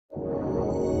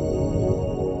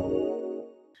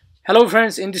Hello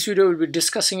friends, in this video we'll be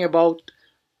discussing about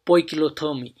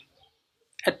poikilothermy,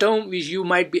 a term which you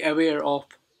might be aware of.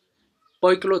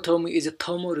 Poikilothermy is a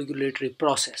thermoregulatory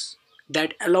process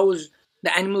that allows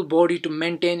the animal body to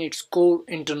maintain its core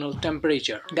internal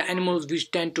temperature. The animals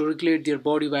which tend to regulate their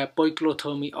body via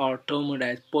poikilothermy are termed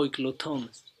as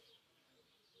poikilotherms.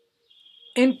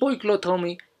 In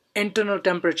poikilothermy, internal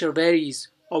temperature varies,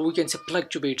 or we can say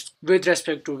fluctuates, with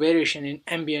respect to variation in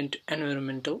ambient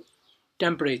environmental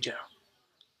temperature.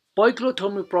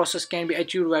 Poikilothermy process can be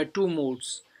achieved by two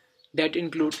modes that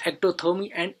include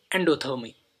ectothermy and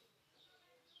endothermy.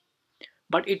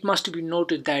 But it must be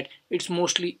noted that it's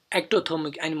mostly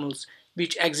ectothermic animals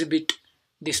which exhibit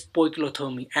this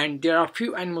poikilothermy, and there are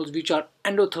few animals which are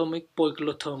endothermic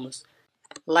poikilotherms.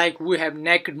 Like we have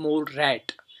naked mole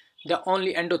rat, the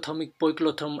only endothermic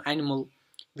poikilotherm animal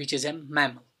which is a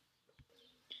mammal.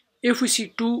 If we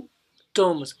see two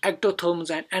terms, ectotherms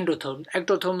and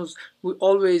ectotherms, we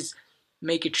always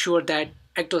make it sure that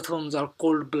ectotherms are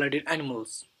cold-blooded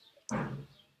animals.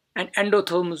 And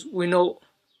endotherms, we know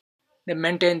they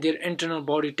maintain their internal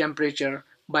body temperature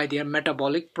by their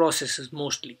metabolic processes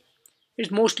mostly. It's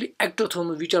mostly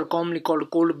ectotherms which are commonly called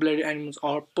cold-blooded animals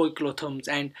or poikilotherms,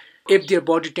 and if their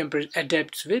body temperature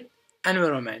adapts with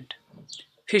environment.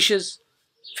 Fishes,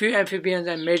 few amphibians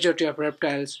and majority of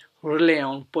reptiles rely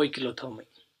on poikilothermy.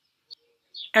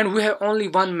 And we have only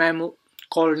one mammal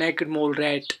called naked mole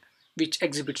rat which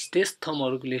exhibits this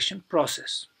thermoregulation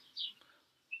process.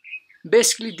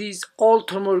 Basically, these all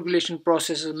thermoregulation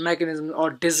processes mechanisms are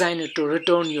designed to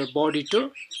return your body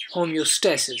to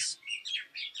homeostasis.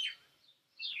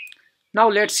 Now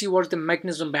let's see what's the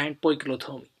mechanism behind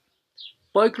poikilothermy.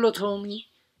 Poikilothermy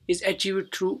is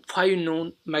achieved through five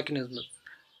known mechanisms,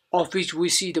 of which we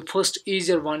see the first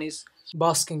easier one is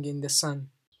basking in the sun.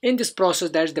 In this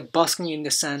process, that is the basking in the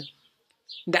sun,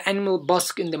 the animal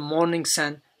bask in the morning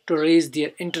sun to raise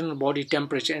their internal body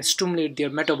temperature and stimulate their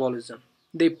metabolism.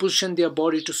 They position their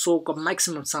body to soak up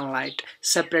maximum sunlight,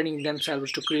 separating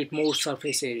themselves to create more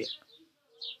surface area.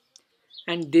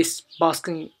 And this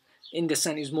basking in the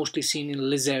sun is mostly seen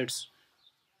in lizards.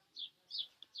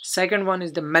 Second one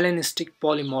is the melanistic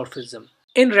polymorphism.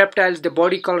 In reptiles, the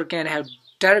body color can have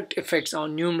direct effects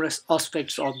on numerous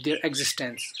aspects of their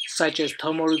existence, such as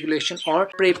thermoregulation or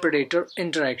prey-predator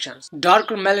interactions.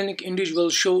 Darker melanic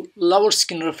individuals show lower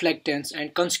skin reflectance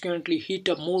and consequently heat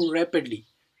up more rapidly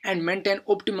and maintain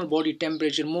optimal body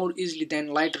temperature more easily than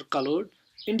lighter colored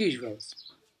individuals.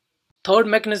 Third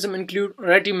mechanism include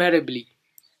retimarably.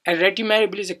 A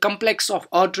retimarably is a complex of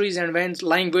arteries and veins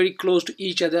lying very close to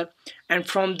each other, and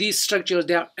from these structures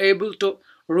they are able to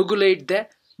regulate the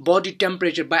body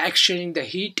temperature by exchanging the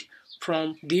heat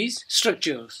from these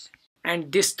structures.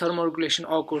 And this thermoregulation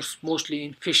occurs mostly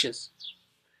in fishes.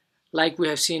 Like we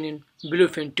have seen in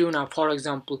bluefin tuna, for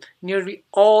example, nearly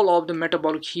all of the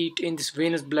metabolic heat in this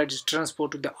venous blood is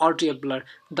transported to the arterial blood,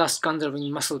 thus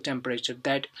conserving muscle temperature.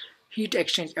 That heat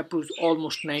exchange approves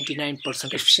almost 99%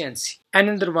 efficiency.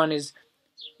 Another one is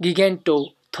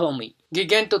gigantothermy.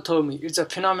 Gigantothermy is a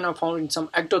phenomenon found in some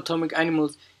ectothermic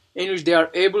animals in which they are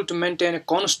able to maintain a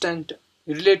constant,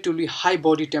 relatively high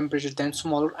body temperature than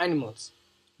smaller animals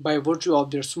by virtue of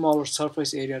their smaller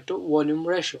surface area to volume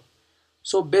ratio.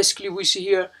 So basically we see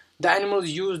here the animals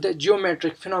use the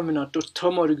geometric phenomena to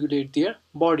thermoregulate their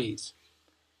bodies.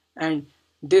 And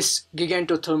this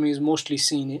gigantothermy is mostly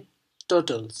seen in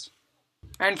turtles.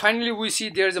 And finally we see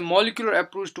there is a molecular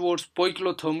approach towards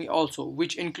poikilothermy also,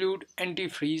 which include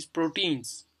antifreeze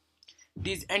proteins.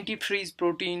 These antifreeze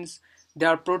proteins, they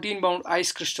are protein bound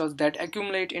ice crystals that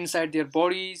accumulate inside their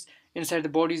bodies, inside the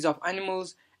bodies of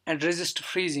animals, and resist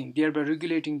freezing, thereby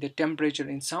regulating the temperature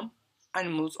in some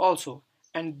animals also.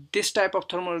 And this type of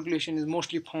thermoregulation is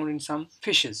mostly found in some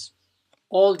fishes.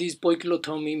 All these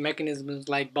poikilothermy mechanisms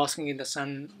like basking in the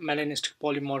sun, melanistic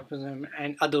polymorphism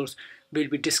and others will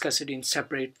be discussed in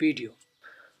separate video.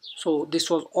 So this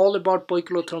was all about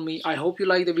poikilothermy. I hope you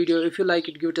like the video. If you like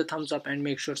it, give it a thumbs up and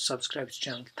make sure to subscribe to the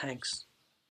channel. Thanks.